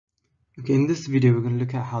Okay, in this video, we're going to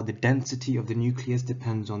look at how the density of the nucleus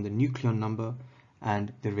depends on the nucleon number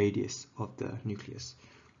and the radius of the nucleus.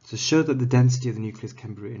 So show that the density of the nucleus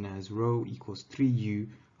can be written as rho equals 3u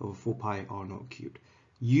over 4 pi r naught cubed.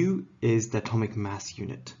 U is the atomic mass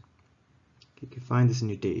unit. Okay, you can find this in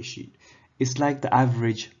your data sheet. It's like the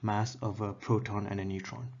average mass of a proton and a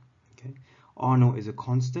neutron. Okay, r naught is a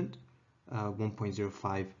constant,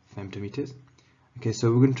 1.05 femtometers. Okay,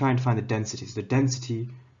 so we're going to try and find the density. So the density,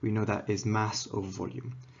 we know that is mass over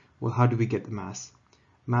volume. Well, how do we get the mass?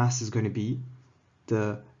 Mass is going to be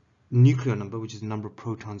the nuclear number, which is the number of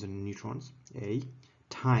protons and neutrons, A,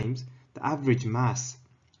 times the average mass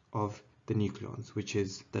of the nucleons, which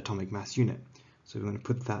is the atomic mass unit. So we're going to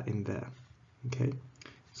put that in there. Okay,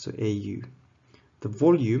 so AU. The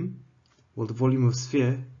volume, well, the volume of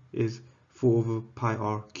sphere is 4 over pi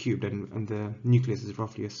r cubed, and the nucleus is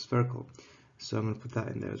roughly a spherical. So I'm going to put that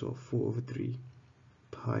in there as well, 4 over 3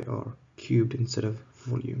 pi r cubed instead of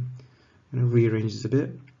volume. I'm going to rearrange this a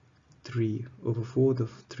bit. 3 over 4, the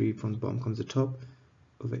 3 from the bottom comes to the top,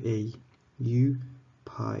 over a u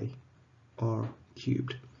pi r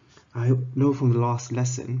cubed. I know from the last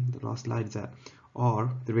lesson, the last slide, is that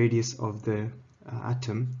r, the radius of the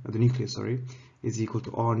atom, of the nucleus, sorry, is equal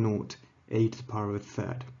to r naught a to the power of a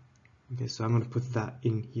third. Okay, so I'm going to put that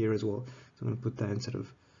in here as well. So I'm going to put that instead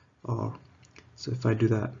of r. So if I do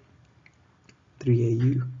that,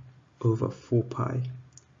 3au over 4 pi,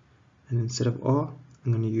 and instead of r,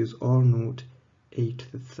 I'm going to use r naught a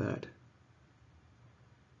to the third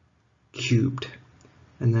cubed,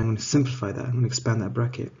 and then I'm going to simplify that. I'm going to expand that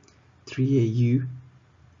bracket. 3au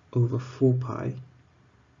over 4 pi,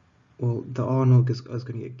 well, the r naught is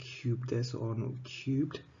going to get cubed there, so r naught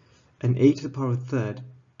cubed, and a to the power of a third,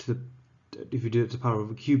 if you do it to the power of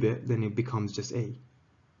a cubit, then it becomes just a.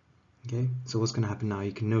 Okay, so what's going to happen now?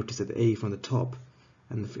 You can notice that the a from the top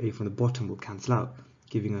and the a from the bottom will cancel out,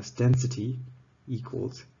 giving us density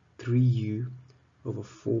equals 3u over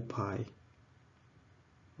 4 pi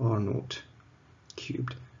r naught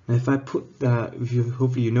cubed. Now if I put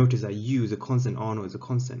hopefully you notice that u is a constant, r naught is a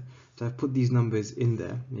constant. So I've put these numbers in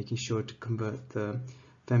there, making sure to convert the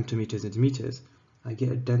femtometers into meters. I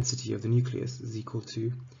get a density of the nucleus is equal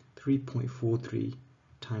to 3.43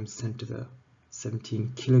 times 10 to the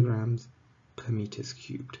 17 kilograms per meters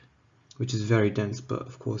cubed, which is very dense, but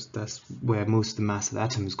of course that's where most of the mass of the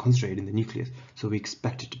atom is concentrated, in the nucleus, so we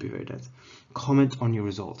expect it to be very dense. Comment on your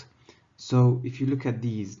result. So if you look at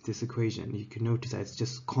this equation, you can notice that it's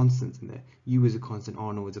just constants in there. U is a constant,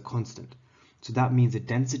 R naught is a constant. So that means the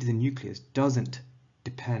density of the nucleus doesn't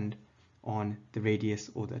depend on the radius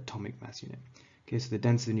or the atomic mass unit. Okay, so the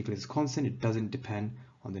density of the nucleus is constant. It doesn't depend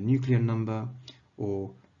on the nuclear number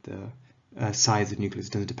or the size of the nucleus.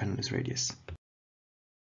 It doesn't depend on its radius.